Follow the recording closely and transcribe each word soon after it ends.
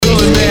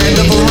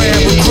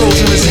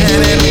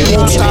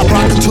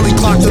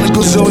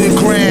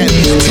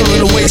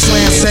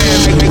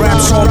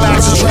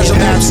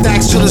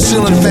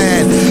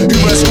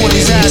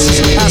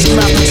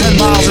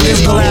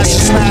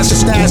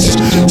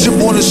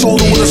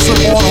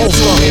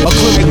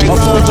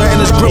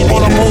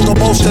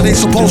most that ain't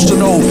supposed to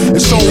know.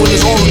 It's so in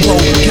his oracle.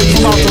 Get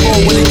from out the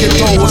road when he get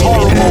dough, it's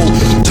horrible.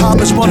 Time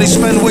is money,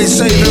 spend, waste,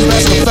 save,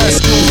 invest, the fest.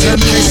 10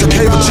 case of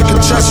cave, a chicken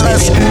chest,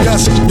 S.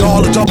 Yes,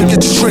 y'all the double,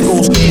 get your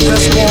trickles.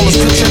 Best ballers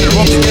pitch in and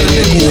rub to get a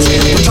nickels.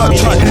 But tut,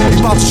 he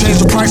about to change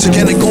the price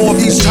again and go up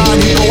each time.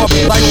 He go up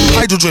like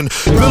hydrogen.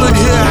 Villain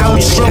here, how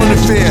he's drilling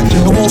in fear.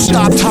 It won't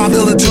stop Tom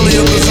ill until he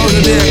a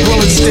gazillionaire,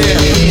 grill and stare.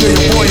 Yeah,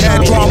 your boy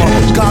had drama.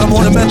 Got him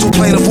on the mental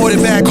plane,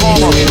 avoided bad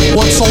karma.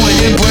 One sold an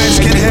in-brand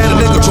skinhead, a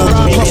nigga joke.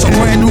 Plus a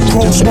brand new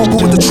chrome smoker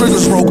with the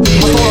triggers broke.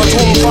 I thought I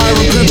told him fire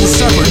and pins was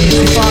separate.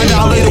 He find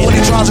out later when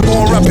he tries to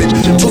go and rep it.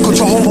 Took a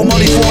Jehovah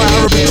money for an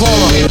Arabic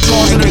caller.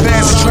 Charge in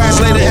advance,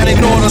 translated and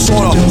ignored us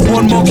order.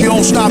 One monkey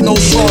don't stop, no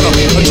slaughter.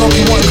 A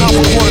junkie want a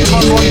copper quarter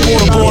ton, run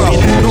border.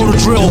 Know the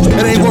drill,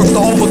 it ain't worth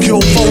the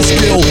overkill, full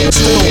skill.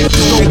 Still,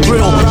 there's no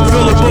drill.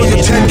 Fill a billion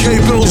 10K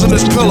bills in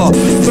this pillar.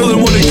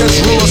 Fillin' when it gets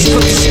realer,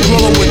 split the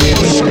skrilla with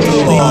mix.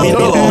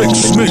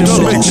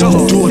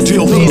 Do a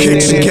deal for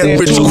kicks and get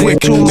rich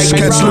quick.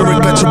 Sketch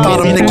lyric, bet your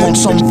bottom nick on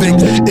some Vic.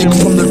 Ick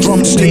from the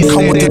drumstick,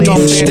 come with the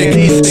dumb stick.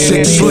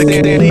 Sick, slick,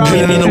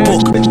 hidden in a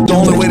book. The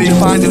only way they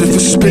find it if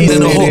it's spitting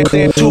in a hook.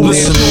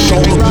 Listen,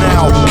 don't look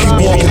now, keep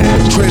walking.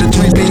 Traded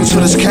 3 beans for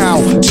this cow.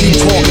 Cheap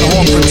talking,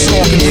 hawking,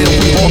 stalking, yeah,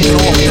 we hawking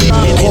often.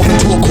 Coughing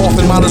to a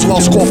coffin, might as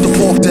well scoff the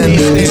pork then.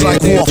 He's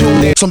like Wolf,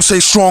 some say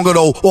stronger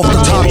though. Off the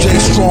top, J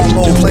strong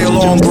low, play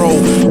along bro.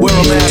 Wear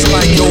a mask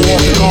like yo,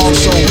 off the gong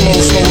show. Blow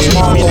slow as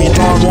Mongo,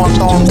 Don Juan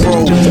Thong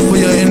Pro. For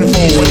your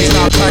info, when he's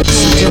not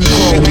practicing Jim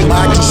Crow.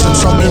 Actress and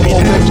some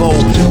bimbo.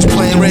 It's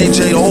playing Ray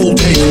J, the old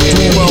tape.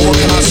 Doing well, what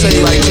can I say,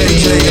 like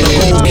JJ in a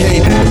gold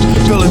cape.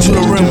 Fill it to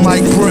the rim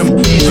like Brim.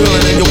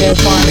 Villain and you won't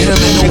find him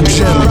in no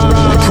gym.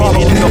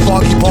 Probably a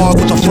foggy bog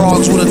with the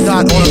frogs with a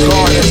dot on a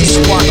guard as he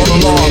squat on a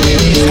log.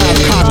 Half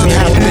cocked and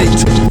half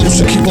baked.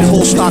 Used to keep a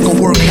full stock of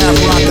work, half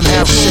rocked and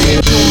half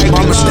shaped.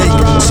 My mistake,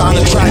 sign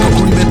a track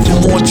agreement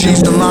for more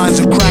G's than lines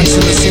and cracks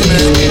in the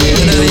cement.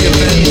 In any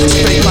event, it's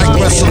fake like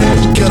wrestling.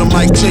 Get him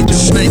like Jake the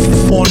Snake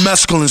on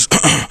mescalines.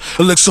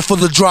 Elixir for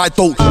the dry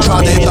throat.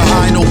 Tried to hit the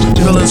high note.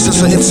 Villain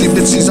since a itsy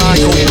bitsy's eye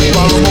go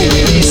by remote.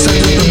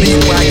 Sending the meat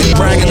wagon,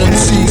 bragging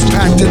MCs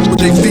packed in with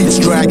their feet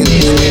dragging.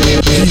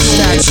 These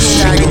stats are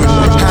staggering.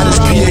 Had his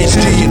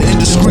PhD in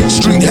indiscreet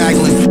street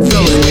haggling.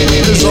 Villain,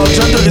 his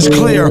agenda is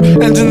clear.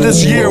 Ending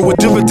this year with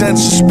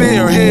dividends to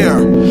spare here.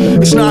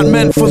 It's not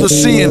meant for the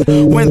seeing.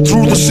 Went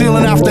through the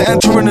ceiling after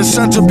entering the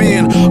center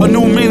being. A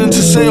new meaning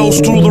to sales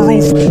through the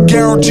roof.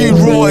 Guaranteed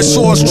raw, it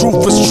saw its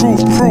truth, it's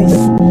truth proof.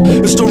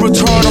 It's the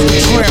return of the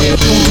tramp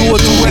who do a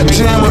duet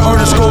jam with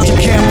Ernest goes to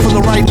camp for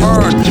the right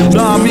earn.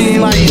 Nah, I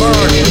mean like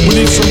burn.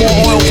 We need some more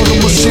oil for the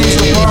machines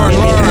to burn.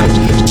 Learn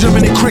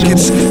Jiminy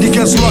Crickets, he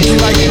gets lucky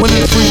like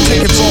winning free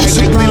tickets off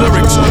sickly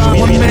lyrics.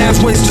 One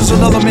man's waste is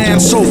another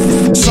man's soap.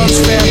 Son's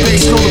fan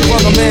base know the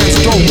brother man's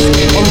dope.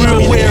 A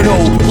real weirdo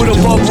with a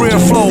bug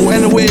rare flow.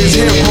 And the way his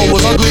hair grow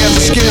was ugly as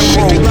a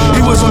scarecrow.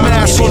 He was a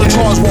mask so the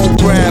jaws won't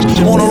grab.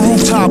 On a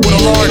rooftop with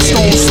a large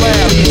stone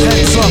slab.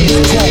 Heads up,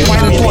 talk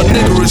white and thought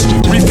niggerish.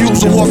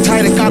 Refused to walk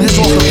tight and got his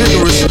off the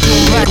vigorous.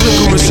 Black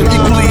licorice and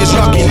equally as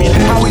yucky.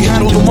 How he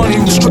handled the money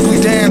was strictly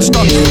Dan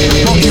Stucky.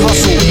 Monkey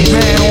hustle,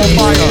 man on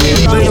fire.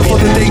 Later for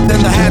the date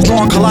than the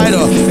hand-drawn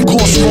collider. It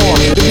costs more,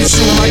 it be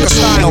seeming like a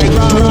style.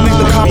 Don't leave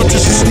the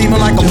competition steaming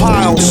like a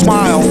pile.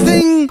 Smile,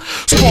 ding,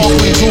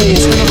 sparkling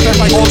jewels. In effect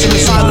like alternate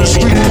side of the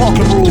street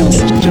parking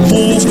rules.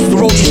 Fools, the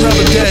roach was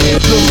never dead.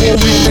 Live for a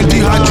week and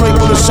dehydrate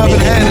with a 7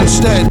 head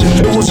instead.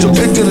 It was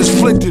depicted as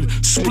flicted.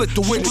 Split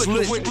the wick,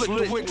 split.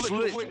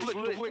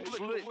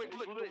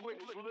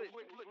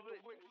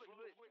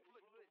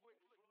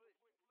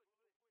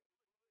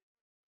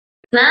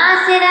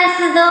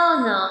 Maserasu ど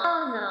うの